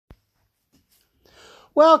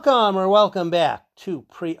Welcome back to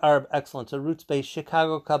Pre-Arb Excellence, a roots-based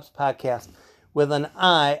Chicago Cubs podcast with an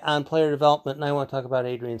eye on player development, and I want to talk about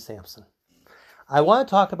Adrian Sampson. I want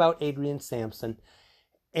to talk about Adrian Sampson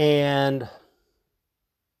and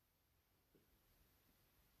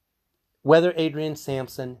whether Adrian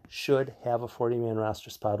Sampson should have a 40-man roster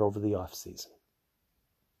spot over the offseason.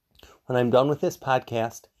 When I'm done with this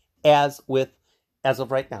podcast, as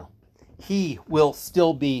of right now, he will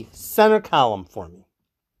still be center column for me.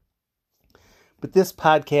 But this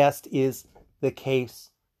podcast is the case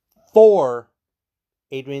for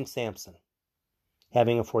Adrian Sampson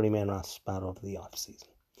having a 40-man roster spot over the offseason.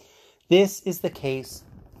 This is the case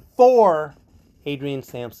for Adrian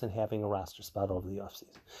Sampson having a roster spot over the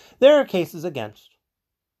offseason. There are cases against.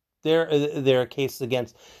 There are cases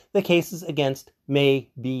against. The cases against may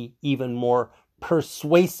be even more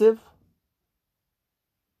persuasive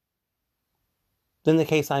than the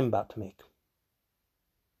case I'm about to make.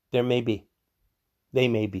 There may be. They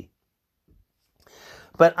may be.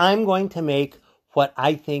 But I'm going to make what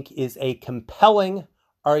I think is a compelling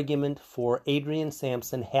argument for Adrian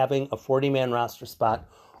Sampson having a 40-man roster spot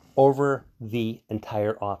over the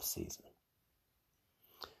entire offseason.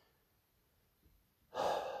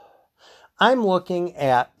 I'm looking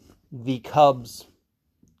at the Cubs'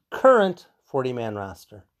 current 40-man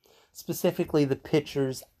roster, specifically the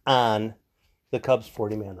pitchers on the Cubs'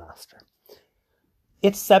 40-man roster.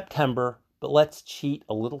 It's September, but let's cheat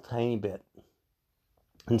a little tiny bit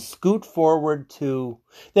and scoot forward to...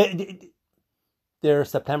 There are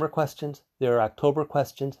September questions, there are October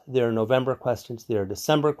questions, there are November questions, there are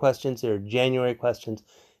December questions, there are January questions,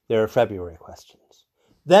 there are February questions.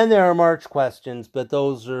 Then there are March questions, but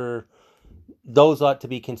those ought to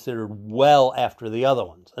be considered well after the other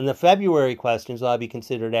ones. And the February questions ought to be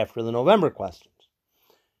considered after the November questions.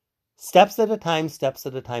 Steps at a time, steps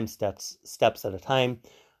at a time, steps at a time.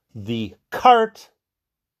 The cart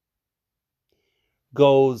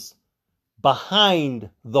goes behind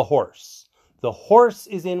the horse. The horse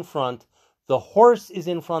is in front. The horse is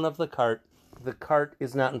in front of the cart. The cart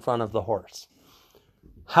is not in front of the horse.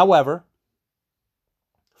 However,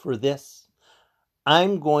 for this,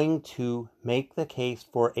 I'm going to make the case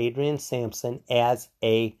for Adrian Sampson as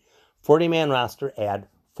a 40-man roster add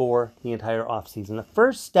for the entire offseason. The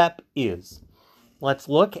first step is, let's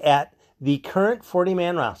look at the current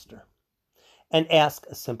 40-man roster and ask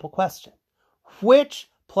a simple question.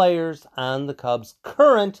 Which players on the Cubs'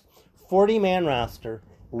 current 40-man roster,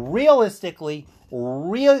 realistically,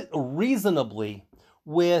 reasonably,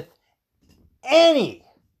 with any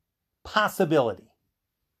possibility,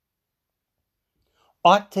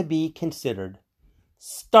 ought to be considered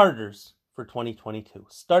starters for 2022,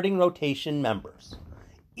 starting rotation members,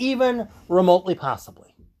 even remotely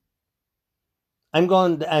possibly? I'm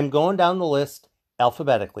going down the list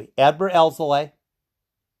alphabetically. Adbert Alzolay,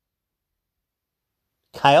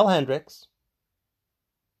 Kyle Hendricks,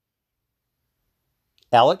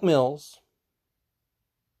 Alec Mills,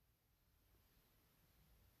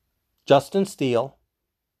 Justin Steele,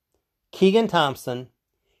 Keegan Thompson,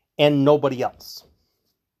 and nobody else.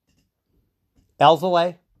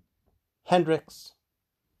 Alzolay, Hendricks,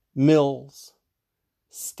 Mills,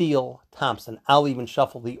 Steele, Thompson. I'll even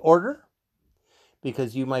shuffle the order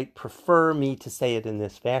because you might prefer me to say it in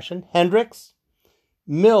this fashion. Hendricks,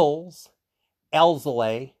 Mills,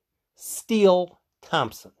 Alzolay, Steele,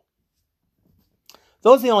 Thompson.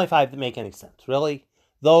 Those are the only five that make any sense, really.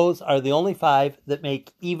 Those are the only five that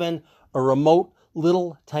make even a remote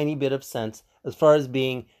little tiny bit of sense as far as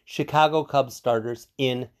being Chicago Cubs starters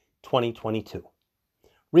in 2022.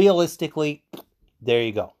 Realistically, there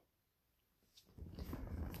you go.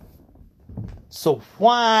 So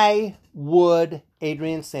why would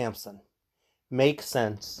Adrian Sampson make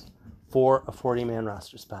sense for a 40-man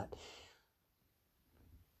roster spot?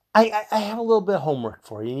 I have a little bit of homework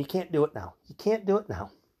for you, and you can't do it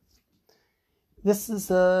now. This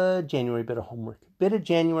is a January bit of homework.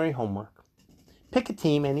 January homework. Pick a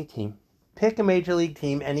team, any team. Pick a major league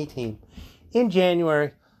team, any team. In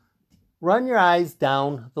January, run your eyes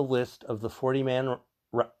down the list of the 40-man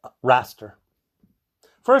roster.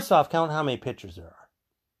 First off, count how many pitchers there are.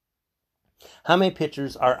 How many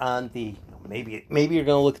pitchers are on the... Maybe you're going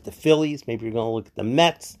to look at the Phillies. Maybe you're going to look at the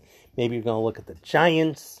Mets. Maybe you're going to look at the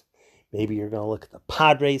Giants. Maybe you're going to look at the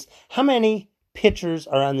Padres. How many pitchers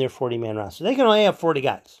are on their 40-man roster? They can only have 40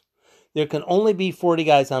 guys. There can only be 40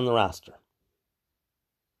 guys on the roster.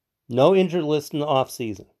 No injured list in the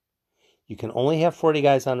offseason. You can only have 40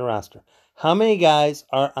 guys on the roster. How many guys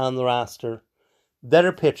are on the roster that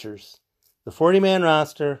are pitchers? The 40-man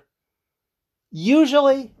roster,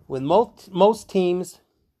 usually with most teams,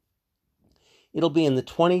 it'll be in the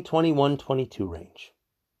 20, 21, 22 range.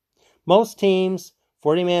 Most teams,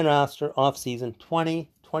 40-man roster, offseason,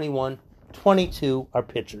 20, 21, 22 are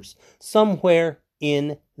pitchers. Somewhere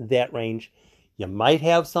in that range. You might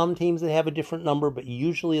have some teams that have a different number, but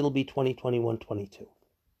usually it'll be 20, 21, 22.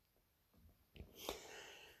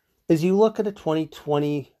 As you look at a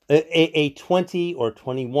 20 or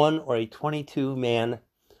 21 or a 22-man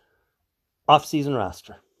off-season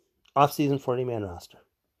roster, off-season 40-man roster,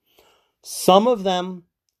 some of them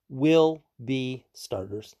will be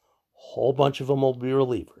starters. A whole bunch of them will be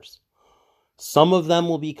relievers. Some of them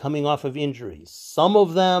will be coming off of injuries. Some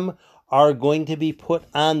of them are going to be put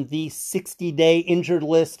on the 60-day injured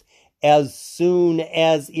list as soon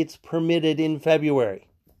as it's permitted in February.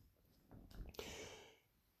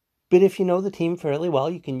 But if you know the team fairly well,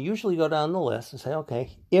 you can usually go down the list and say,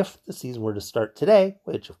 okay, if the season were to start today,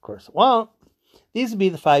 which of course it won't, these would be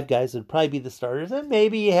the 5 guys that would probably be the starters. And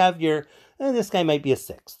maybe you have this guy might be a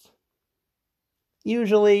 6th.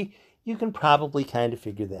 Usually, you can probably kind of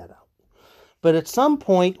figure that out. But at some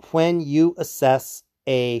point when you assess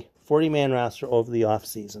a 40-man roster over the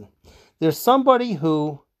offseason, there's somebody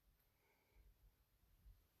who,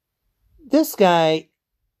 this guy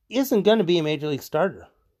isn't going to be a major league starter.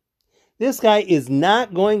 This guy is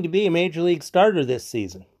not going to be a major league starter this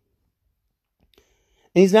season.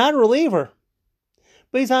 And he's not a reliever,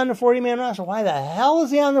 but he's on the 40-man roster. Why the hell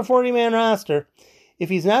is he on the 40-man roster if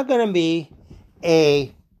he's not going to be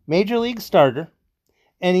a major league starter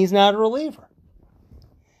and he's not a reliever?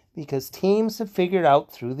 Because teams have figured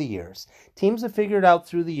out through the years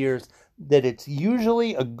that it's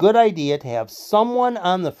usually a good idea to have someone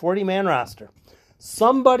on the 40-man roster,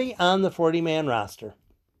 somebody on the 40-man roster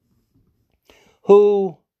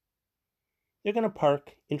who they're going to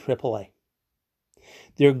park in AAA.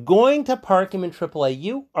 They're going to park him in AAA.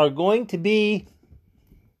 You are going to be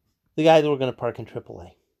the guy that we're going to park in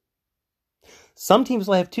AAA. Some teams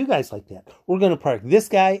will have 2 guys like that. We're going to park this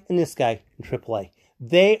guy and this guy in AAA.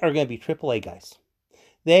 They are going to be AAA guys.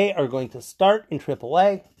 They are going to start in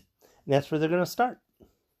AAA, and that's where they're going to start.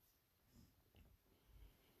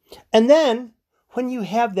 And then, when you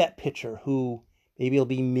have that pitcher who maybe it'll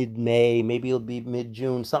be mid-May, maybe it'll be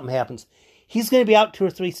mid-June, something happens, he's going to be out 2 or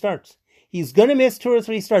 3 starts. He's going to miss 2 or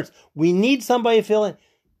 3 starts. We need somebody to fill in.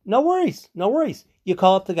 No worries. You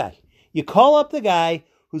call up the guy. You call up the guy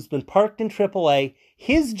who's been parked in AAA.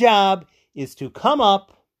 His job is to come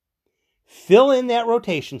up, fill in that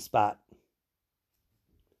rotation spot.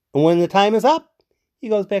 And when the time is up, he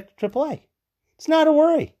goes back to AAA. It's not a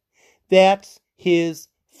worry. That's his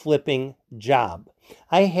flipping job.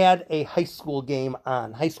 I had a high school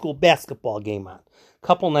basketball game on, a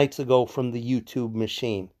couple nights ago from the YouTube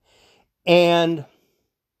machine. And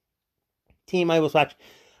team I was watching,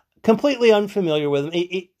 completely unfamiliar with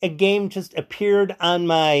them. A game just appeared on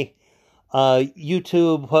my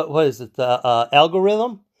YouTube, what is it, the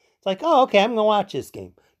algorithm? It's like, oh, okay, I'm going to watch this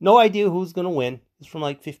game. No idea who's going to win. It's from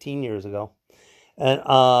like 15 years ago. And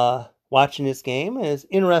watching this game is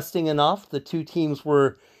interesting enough. The 2 teams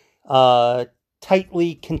were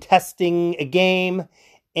tightly contesting a game.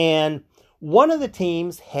 And one of the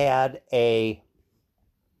teams had a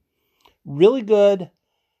really good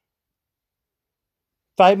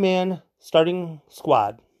 5-man starting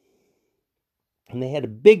squad. And they had a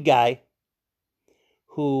big guy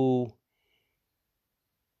who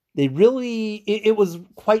it was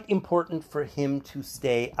quite important for him to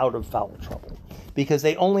stay out of foul trouble. Because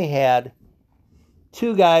they only had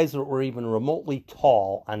 2 guys that were even remotely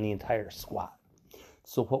tall on the entire squad.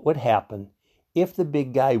 So what would happen if the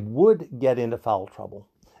big guy would get into foul trouble?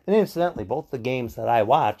 And incidentally, both the games that I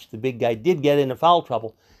watched, the big guy did get into foul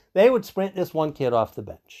trouble. They would sprint this one kid off the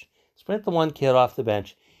bench.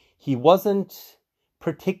 He wasn't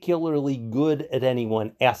particularly good at any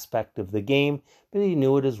one aspect of the game, but he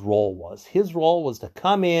knew what his role was. His role was to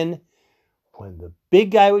come in when the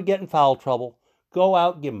big guy would get in foul trouble, go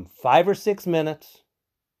out, give him 5 or 6 minutes,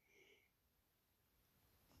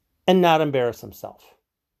 and not embarrass himself.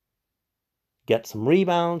 Get some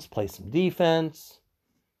rebounds, play some defense,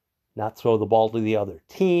 not throw the ball to the other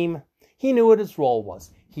team. He knew what his role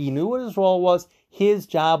was. His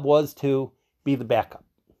job was to be the backup.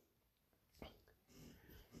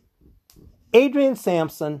 Adrian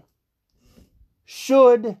Sampson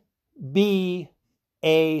should be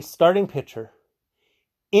a starting pitcher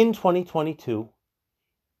in 2022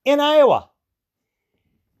 in Iowa.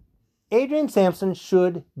 Adrian Sampson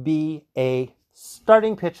should be a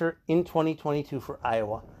starting pitcher in 2022 for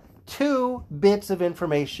Iowa. 2 bits of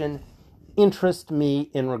information interest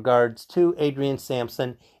me in regards to Adrian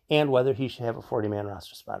Sampson and whether he should have a 40-man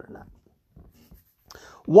roster spot or not.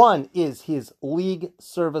 One is his league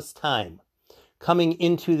service time coming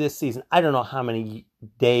into this season. I don't know how many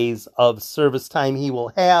days of service time he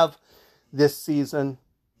will have this season.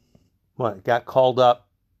 What, got called up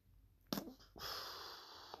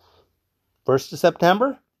 1st of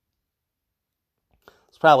September?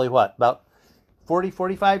 It's probably what, about 40,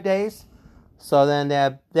 45 days? So then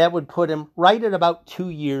that would put him right at about 2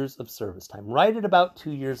 years of service time. Right at about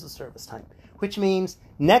 2 years of service time. Which means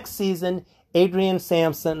next season, Adrian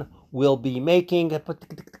Sampson will be making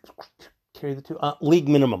league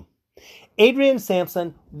minimum. Adrian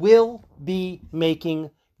Sampson will be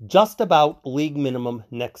making just about league minimum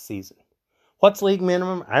next season. What's league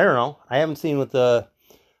minimum? I don't know. I haven't seen what the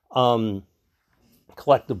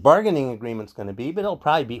collective bargaining agreement's going to be, but it'll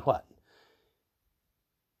probably be what?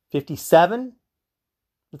 57?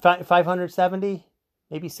 570?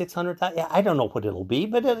 Maybe 600,000? Yeah, I don't know what it'll be,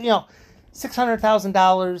 but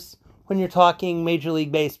 $600,000 when you're talking Major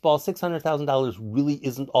League Baseball, $600,000 really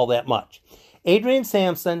isn't all that much. Adrian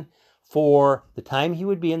Sampson, for the time he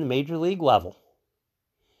would be in the Major League level,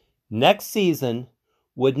 next season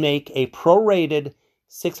would make a prorated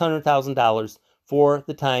 $600,000 for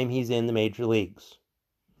the time he's in the Major Leagues,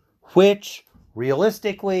 which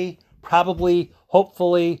realistically, probably,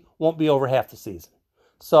 hopefully, won't be over half the season.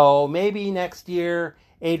 So maybe next year,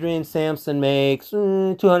 Adrian Sampson makes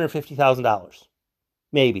 $250,000.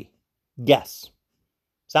 Maybe. Guess.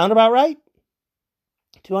 Sound about right?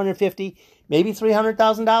 $250,000, maybe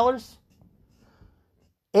 $300,000?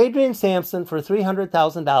 Adrian Sampson, for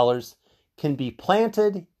 $300,000, can be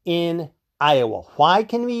planted in Iowa. Why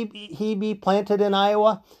can he be planted in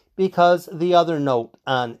Iowa? Because the other note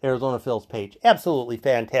on Arizona Phil's page, absolutely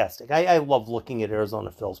fantastic. I love looking at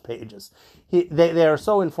Arizona Phil's pages. They are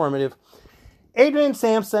so informative. Adrian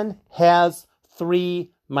Sampson has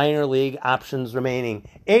 3 minor league options remaining.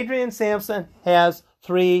 Adrian Sampson has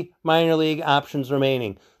 3 minor league options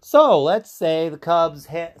remaining. So let's say the Cubs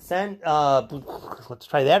let's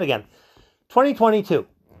try that again. 2022.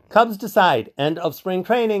 Cubs decide, end of spring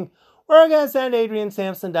training, we're going to send Adrian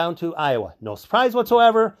Sampson down to Iowa. No surprise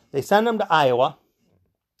whatsoever. They send him to Iowa.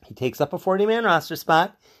 He takes up a 40-man roster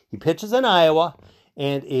spot. He pitches in Iowa.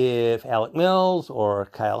 And if Alec Mills or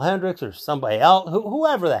Kyle Hendricks or somebody else,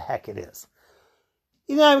 whoever the heck it is,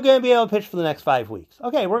 he's not even going to be able to pitch for the next 5 weeks.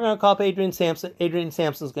 Okay, we're going to call up Adrian Sampson. Adrian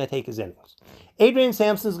Sampson's going to take his innings. Adrian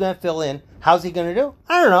Sampson's going to fill in. How's he going to do?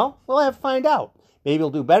 I don't know. We'll have to find out. Maybe he'll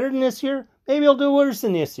do better than this year. Maybe he'll do worse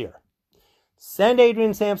than this year. Send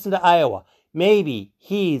Adrian Sampson to Iowa. Maybe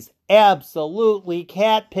he's absolutely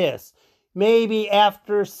cat piss. Maybe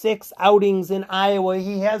after 6 outings in Iowa,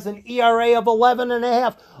 he has an ERA of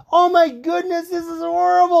 11.5. Oh my goodness, this is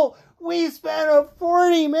horrible. We spent a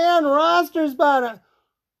 40-man roster spot.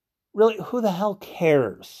 Really, who the hell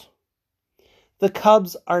cares? The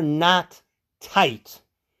Cubs are not tight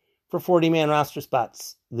for 40-man roster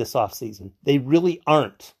spots this offseason. They really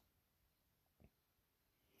aren't.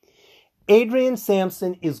 Adrian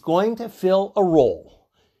Sampson is going to fill a role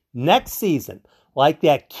next season like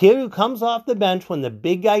that kid who comes off the bench when the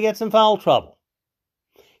big guy gets in foul trouble.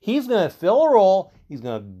 He's going to fill a role. He's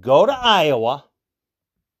going to go to Iowa,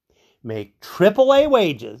 make AAA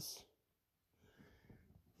wages,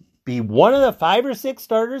 be one of the 5 or 6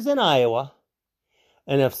 starters in Iowa,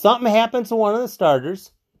 and if something happens to one of the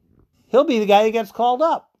starters, he'll be the guy that gets called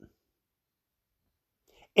up.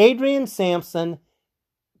 Adrian Sampson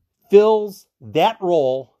fills that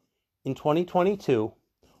role in 2022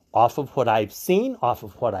 off of what I've seen, off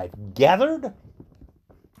of what I've gathered,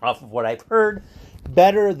 off of what I've heard,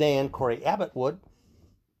 better than Corey Abbott would.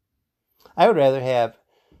 I would rather have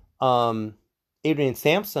Adrian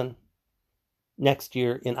Sampson next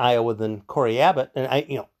year in Iowa than Corey Abbott.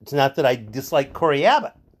 And it's not that I dislike Corey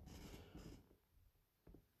Abbott.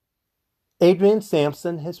 Adrian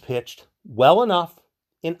Sampson has pitched well enough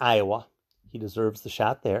in Iowa. He deserves the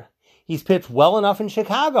shot there. He's pitched well enough in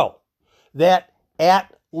Chicago that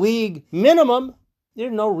at league minimum,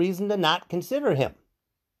 there's no reason to not consider him.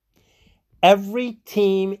 Every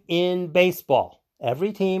team in baseball,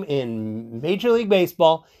 every team in Major League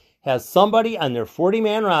Baseball has somebody on their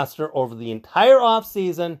 40-man roster over the entire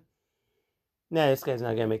offseason. Nah, this guy's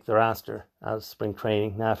not going to make the roster out of spring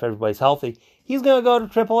training. Now, if everybody's healthy, he's going to go to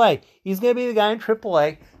AAA. He's going to be the guy in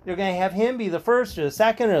AAA. They're going to have him be the first or the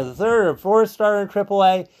second or the third or fourth starter in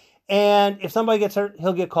AAA. And if somebody gets hurt,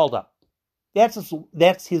 he'll get called up.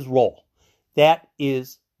 That's his role. That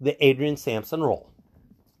is the Adrian Sampson role.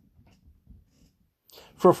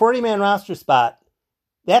 For a 40-man roster spot,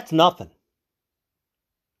 that's nothing.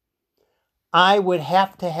 I would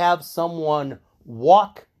have to have someone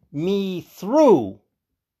walk me through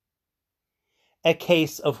a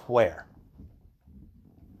case of where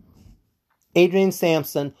Adrian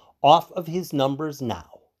Sampson, off of his numbers now,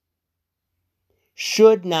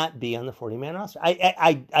 should not be on the 40-man roster.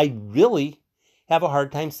 I really have a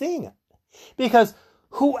hard time seeing it. Because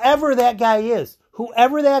whoever that guy is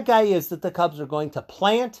that the Cubs are going to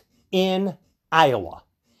plant in Iowa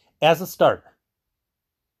as a starter.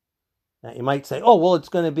 Now, you might say, oh, well, it's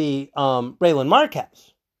going to be Brailyn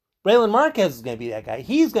Marquez. Brailyn Marquez is going to be that guy.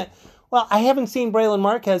 Well, I haven't seen Brailyn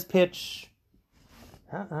Marquez pitch.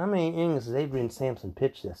 How many innings has Adrian Sampson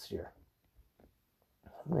pitched this year?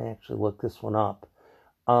 Let me actually look this one up.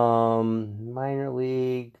 Minor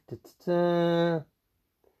league. Minor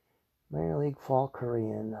league fall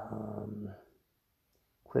Korean.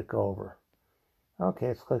 Click over. Okay,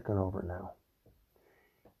 it's clicking over now.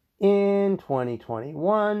 In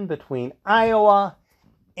 2021, between Iowa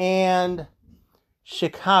and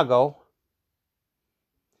Chicago,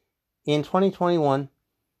 in 2021,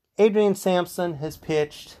 Adrian Sampson has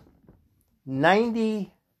pitched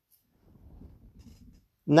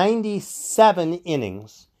 97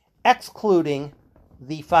 innings, excluding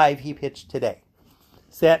the 5 he pitched today.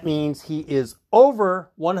 So that means he is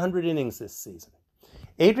over 100 innings this season.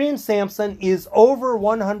 Adrian Sampson is over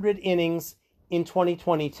 100 innings in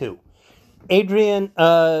 2022. Brailyn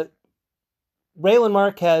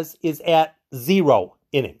Marquez is at 0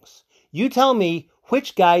 innings. You tell me,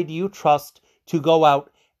 which guy do you trust to go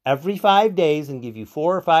out every 5 days and give you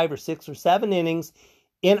 4 or 5 or 6 or 7 innings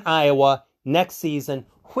in Iowa next season?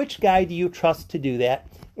 Which guy do you trust to do that?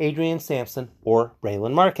 Adrian Sampson or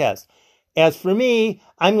Brailyn Marquez? As for me,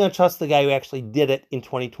 I'm going to trust the guy who actually did it in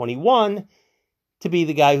 2021 to be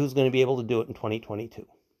the guy who's going to be able to do it in 2022.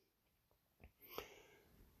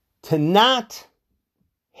 To not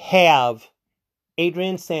have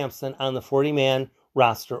Adrian Sampson on the 40-man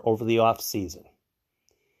roster over the offseason,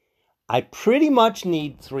 I pretty much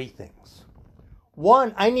need 3 things.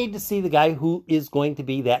 1, I need to see the guy who is going to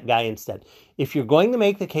be that guy instead. If you're going to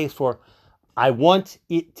make the case for, I want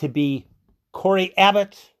it to be Corey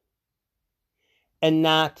Abbott and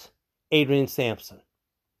not Adrian Sampson.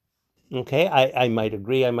 Okay, I might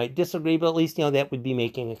agree, I might disagree, but at least, that would be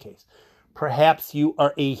making a case. Perhaps you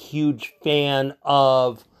are a huge fan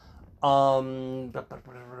of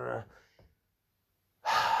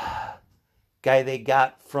guy they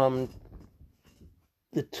got from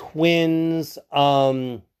the Twins.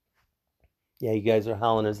 Yeah, you guys are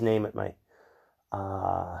howling his name at my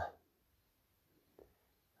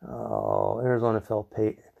Arizona Phil's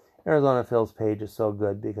page is so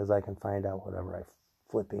good because I can find out whatever I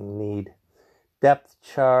flipping need. Depth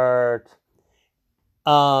chart.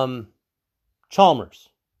 Chalmers.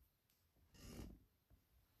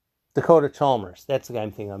 Dakota Chalmers. That's the guy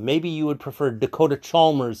I'm thinking of. Maybe you would prefer Dakota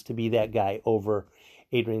Chalmers to be that guy over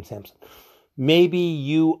Adrian Sampson. Maybe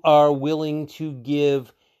you are willing to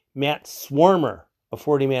give Matt Swarmer a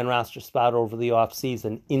 40-man roster spot over the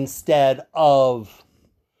offseason instead of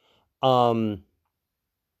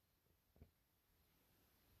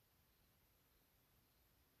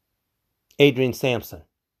Adrian Sampson.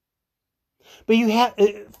 But you have,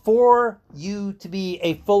 for you to be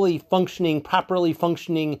a fully functioning, properly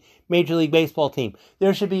functioning Major League Baseball team,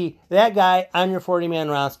 there should be that guy on your 40-man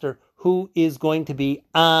roster who is going to be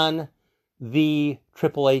on the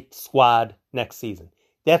AAA squad next season.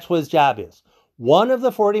 That's what his job is. One of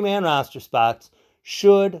the 40-man roster spots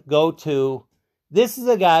should go to, this is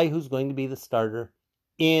a guy who's going to be the starter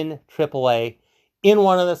in AAA in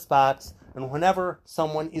one of the spots, and whenever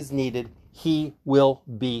someone is needed, he will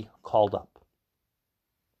be called up.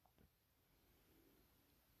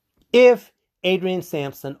 If Adrian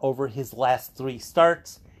Sampson, over his last 3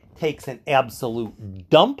 starts, takes an absolute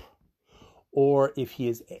dump, or if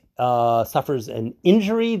he suffers an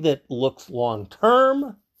injury that looks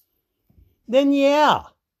long-term, then you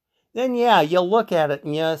look at it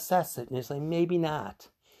and you assess it, and you say, maybe not.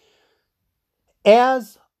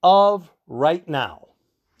 As of right now,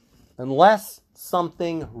 unless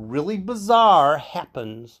something really bizarre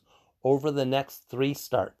happens over the next 3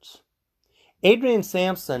 starts, Adrian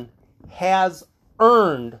Sampson has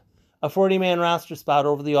earned a 40-man roster spot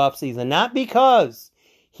over the offseason, not because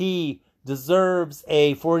he deserves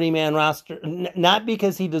a 40-man roster, not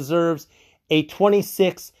because he deserves a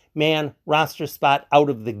 26-man roster spot out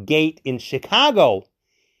of the gate in Chicago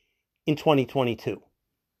in 2022.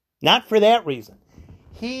 Not for that reason.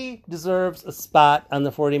 He deserves a spot on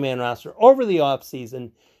the 40-man roster over the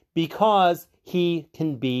offseason because he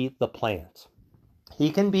can be the plant. He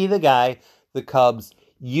can be the guy the Cubs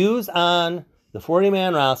use on the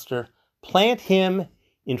 40-man roster, plant him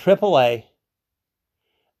in AAA,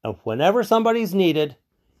 and whenever somebody's needed,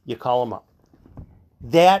 you call him up.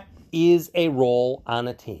 That is a role on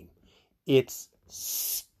a team. It's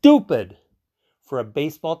stupid for a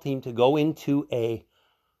baseball team to go into a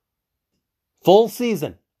full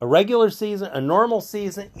season, a regular season, a normal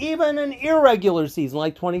season, even an irregular season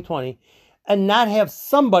like 2020, and not have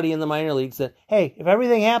somebody in the minor leagues that, hey, if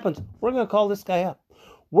everything happens, we're going to call this guy up.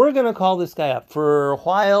 We're going to call this guy up. For a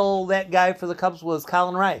while, that guy for the Cubs was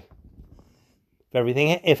Colin Rea.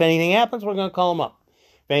 If anything happens, we're going to call him up.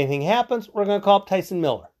 If anything happens, we're going to call up Tyson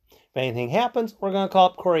Miller. If anything happens, we're going to call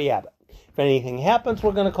up Corey Abbott. If anything happens,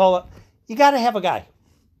 we're going to call up... You got to have a guy.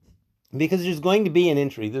 Because there's going to be an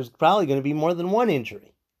injury. There's probably going to be more than one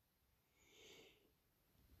injury.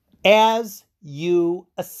 As you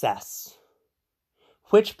assess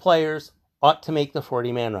which players ought to make the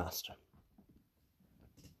 40-man roster,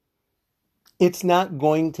 it's not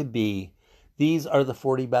going to be, these are the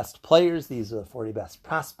 40 best players, these are the 40 best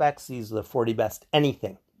prospects, these are the 40 best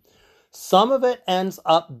anything. Some of it ends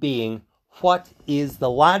up being what is the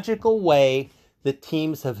logical way that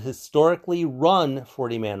teams have historically run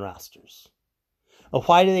 40-man rosters. And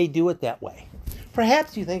why do they do it that way?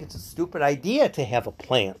 Perhaps you think it's a stupid idea to have a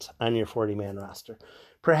plant on your 40-man roster.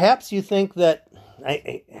 Perhaps you think that,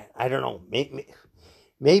 I don't know,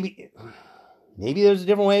 maybe there's a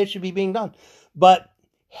different way it should be being done. But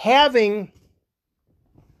having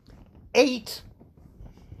 8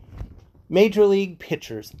 major league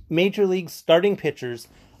pitchers, major league starting pitchers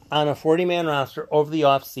on a 40-man roster over the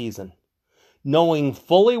offseason, knowing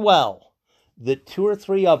fully well that 2 or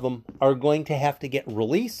 3 of them are going to have to get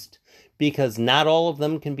released because not all of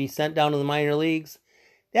them can be sent down to the minor leagues,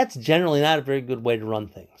 that's generally not a very good way to run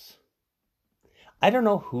things. I don't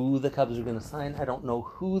know who the Cubs are going to sign. I don't know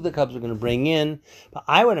who the Cubs are going to bring in. But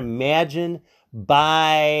I would imagine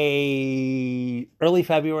by early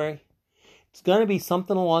February, it's going to be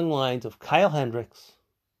something along the lines of Kyle Hendricks,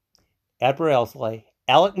 Adbert Alzolay,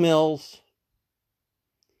 Alec Mills,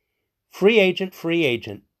 free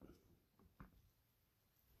agent,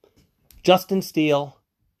 Justin Steele,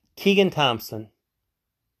 Keegan Thompson,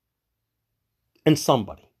 and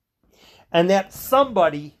somebody. And that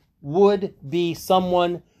somebody would be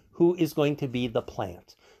someone who is going to be the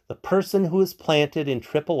plant. The person who is planted in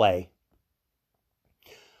AAA.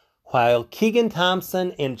 While Keegan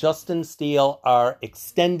Thompson and Justin Steele are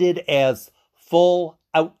extended as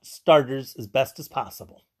full-out starters as best as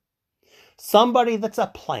possible. Somebody that's a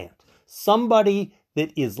plant. Somebody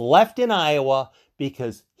that is left in Iowa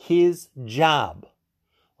because his job,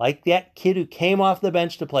 like that kid who came off the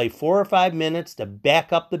bench to play 4 or 5 minutes to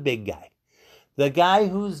back up the big guy. The guy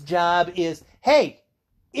whose job is, hey,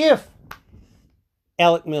 if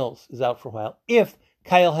Alec Mills is out for a while, if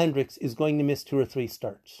Kyle Hendricks is going to miss 2 or 3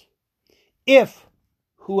 starts, if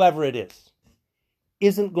whoever it is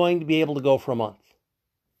isn't going to be able to go for a month,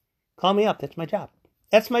 call me up. That's my job.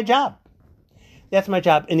 That's my job. That's my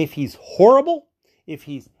job. And if he's horrible, if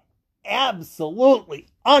he's absolutely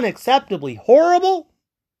unacceptably horrible,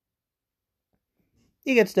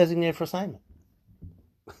 he gets designated for assignment.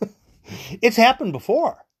 It's happened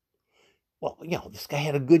before. Well, this guy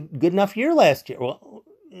had a good enough year last year. Well,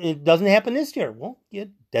 it doesn't happen this year. Well, you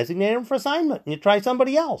designate him for assignment and you try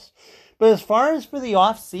somebody else. But as far as for the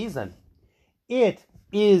off season, it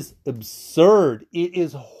is absurd. It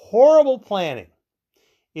is horrible planning.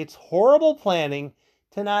 It's horrible planning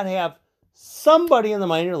to not have somebody in the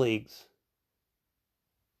minor leagues,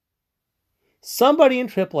 somebody in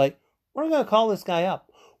AAA. We're going to call this guy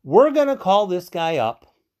up. We're going to call this guy up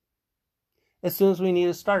as soon as we need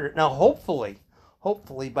a starter. Now, hopefully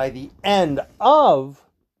by the end of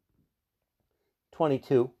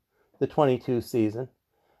the 22 season,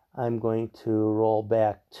 I'm going to roll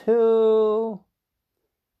back to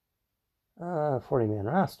 40-man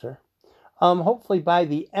roster. Hopefully by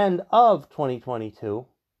the end of 2022,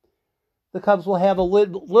 the Cubs will have a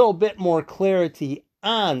little bit more clarity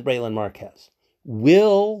on Brailyn Marquez.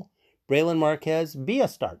 Will Brailyn Marquez be a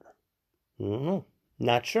starter?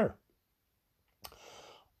 Not sure.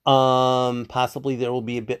 Possibly there will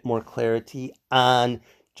be a bit more clarity on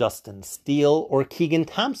Justin Steele or Keegan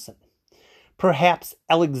Thompson. Perhaps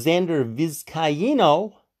Alexander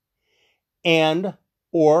Vizcaino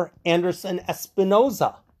or Anderson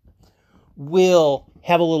Espinoza will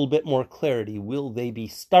have a little bit more clarity. Will they be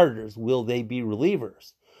starters? Will they be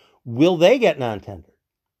relievers? Will they get non-tendered?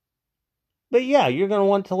 But yeah, you're going to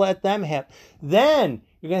want to let them have. Then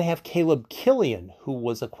you're going to have Caleb Killian, who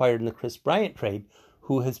was acquired in the Chris Bryant trade,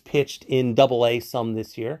 who has pitched in AA some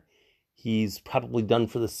this year. He's probably done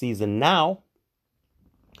for the season now.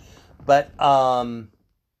 But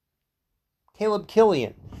Caleb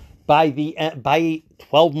Killian, by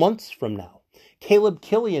 12 months from now, Caleb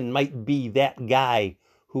Killian might be that guy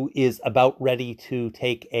who is about ready to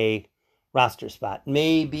take a roster spot.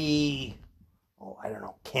 Maybe, I don't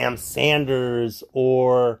know, Cam Sanders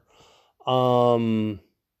or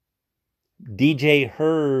DJ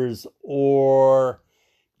Hers or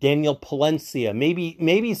Daniel Palencia.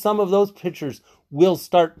 Maybe some of those pitchers will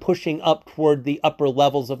start pushing up toward the upper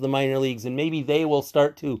levels of the minor leagues, and maybe they will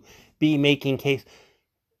start to be making case.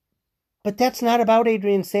 But that's not about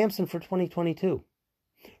Adrian Sampson for 2022.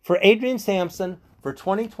 For Adrian Sampson for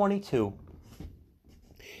 2022,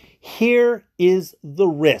 here is the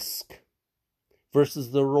risk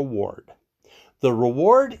versus the reward. The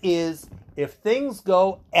reward is, if things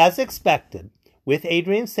go as expected with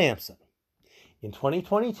Adrian Sampson, in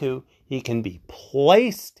 2022, he can be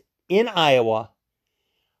placed in Iowa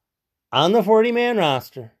on the 40-man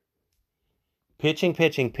roster, pitching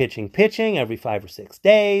every 5 or 6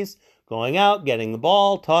 days, going out, getting the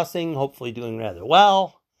ball, tossing, hopefully doing rather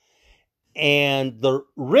well. And the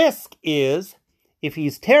risk is, if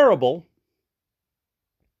he's terrible,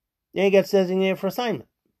 then he gets designated for assignment.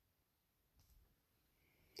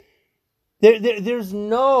 There's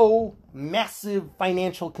no massive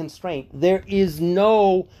financial constraint. There is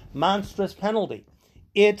no monstrous penalty.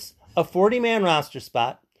 It's a 40-man roster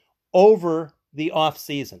spot over the off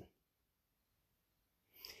season.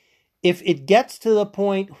 If it gets to the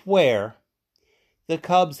point where the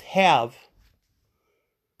Cubs have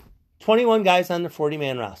 21 guys on the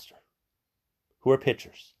 40-man roster who are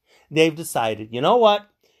pitchers, they've decided, you know what?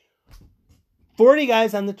 40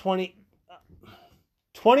 guys on the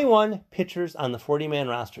 21 pitchers on the 40-man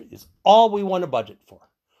roster is all we want to budget for.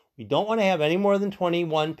 We don't want to have any more than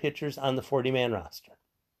 21 pitchers on the 40-man roster.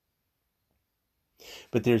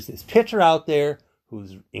 But there's this pitcher out there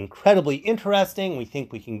who's incredibly interesting. We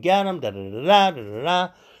think we can get him.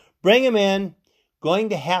 Bring him in. Going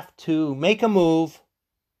to have to make a move.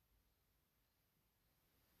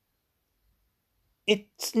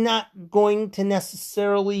 It's not going to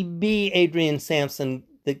necessarily be Adrian Sampson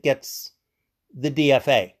that gets the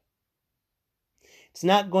DFA. It's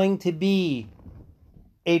not going to be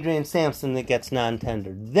Adrian Sampson that gets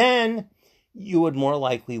non-tendered. Then you would more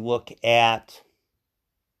likely look at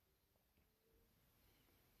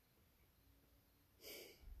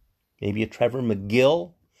maybe a Trevor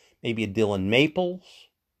McGill, maybe a Dylan Maples,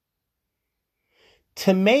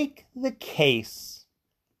 to make the case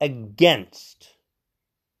against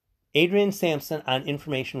Adrian Sampson on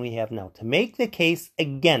information we have now. To make the case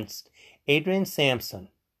against Adrian Sampson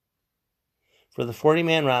for the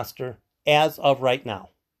 40-man roster as of right now,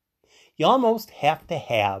 you almost have to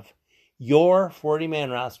have your 40-man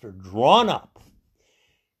roster drawn up.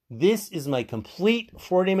 This is my complete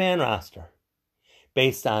 40-man roster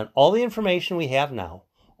based on all the information we have now,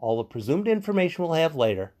 all the presumed information we'll have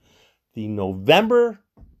later, the November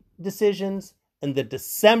decisions and the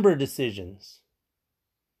December decisions.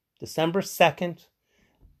 December 2nd,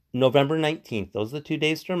 November 19th. Those are the 2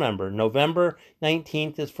 days to remember. November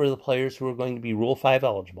 19th is for the players who are going to be Rule 5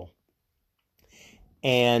 eligible.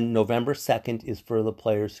 And November 2nd is for the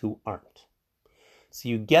players who aren't. So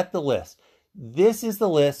you get the list. This is the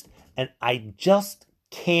list, and I just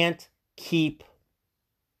can't keep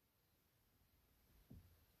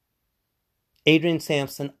Adrian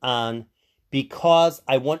Sampson on because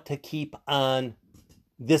I want to keep on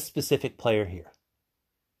this specific player here.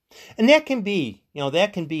 And that can be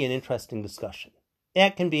an interesting discussion.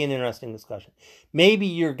 Maybe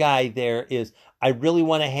your guy there is, I really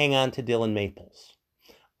want to hang on to Dylan Maples.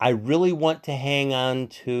 I really want to hang on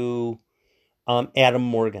to Adam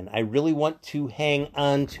Morgan. I really want to hang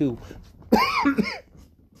on to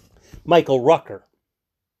Michael Rucker.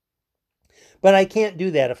 But I can't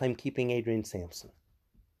do that if I'm keeping Adrian Sampson.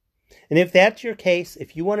 And if that's your case,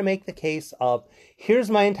 if you want to make the case of,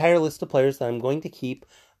 here's my entire list of players that I'm going to keep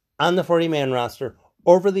on the 40-man roster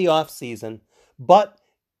over the offseason, but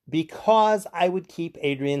because I would keep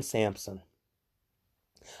Adrian Sampson,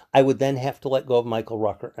 I would then have to let go of Michael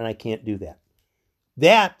Rucker, and I can't do that.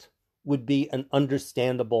 That would be an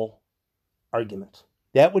understandable argument.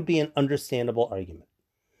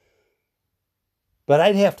 But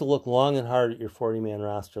I'd have to look long and hard at your 40-man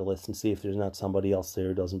roster list and see if there's not somebody else there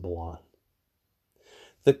who doesn't belong.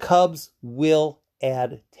 The Cubs will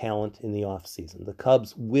add talent in the offseason. The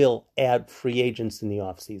Cubs will add free agents in the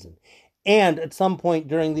offseason. And at some point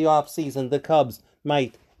during the offseason, the Cubs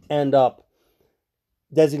might end up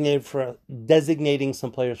designating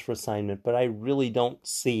some players for assignment. But I really don't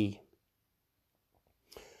see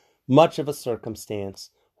much of a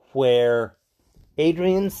circumstance where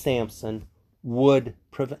Adrian Sampson would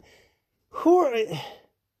prevent...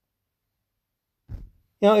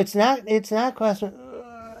 It's not a question,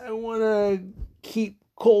 I want to keep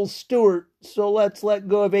Cole Stewart, so let's let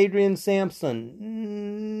go of Adrian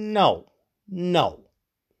Sampson. No.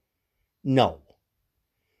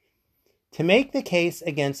 To make the case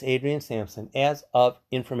against Adrian Sampson, as of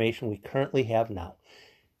information we currently have now,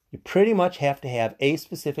 you pretty much have to have a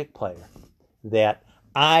specific player that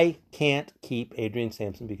I can't keep Adrian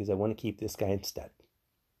Sampson because I want to keep this guy instead.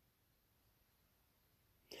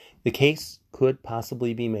 The case could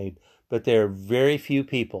possibly be made, but there are very few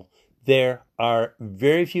people that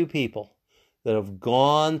have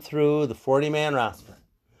gone through the 40-man roster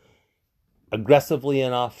aggressively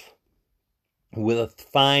enough with a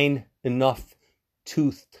fine enough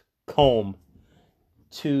toothed comb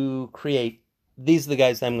to create, these are the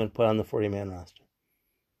guys I'm going to put on the 40-man roster.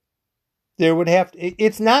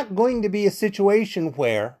 It's not going to be a situation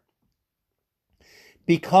where,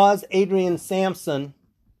 because Adrian Sampson,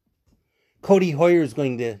 Cody Hoyer is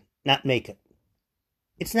going to not make it.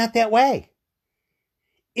 It's not that way.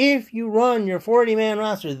 If you run your 40-man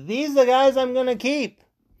roster, these are the guys I'm going to keep.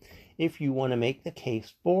 If you want to make the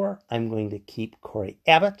case for, I'm going to keep Corey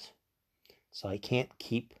Abbott, so I can't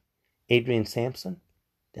keep Adrian Sampson,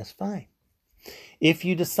 that's fine. If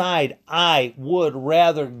you decide I would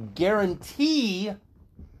rather guarantee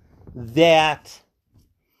that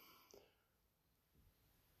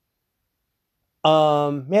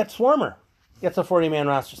Matt Swarmer gets a 40-man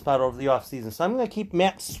roster spot over the offseason, so I'm going to keep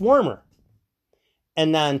Matt Swarmer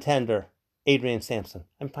and non-tender Adrian Sampson.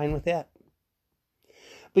 I'm fine with that.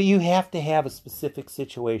 But you have to have a specific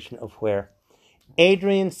situation of where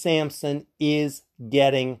Adrian Sampson is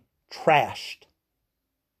getting trashed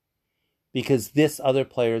because this other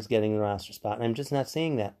player is getting the roster spot. And I'm just not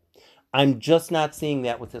seeing that. I'm just not seeing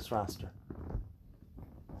that with this roster.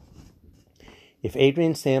 If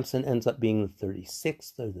Adrian Sampson ends up being the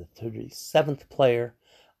 36th or the 37th player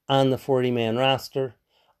on the 40-man roster,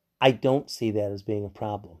 I don't see that as being a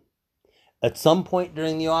problem. At some point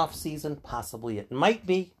during the offseason, possibly it might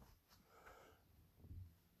be.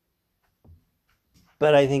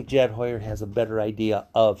 But I think Jed Hoyer has a better idea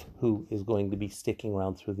of who is going to be sticking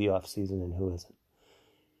around through the offseason and who isn't.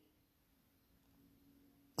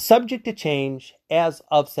 Subject to change as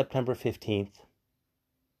of September 15th,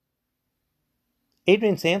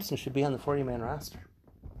 Adrian Sampson should be on the 40-man roster.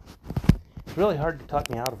 It's really hard to talk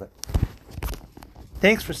me out of it.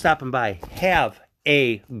 Thanks for stopping by. Have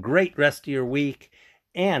a great rest of your week.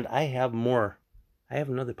 And I have another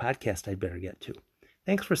podcast I'd better get to.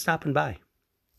 Thanks for stopping by.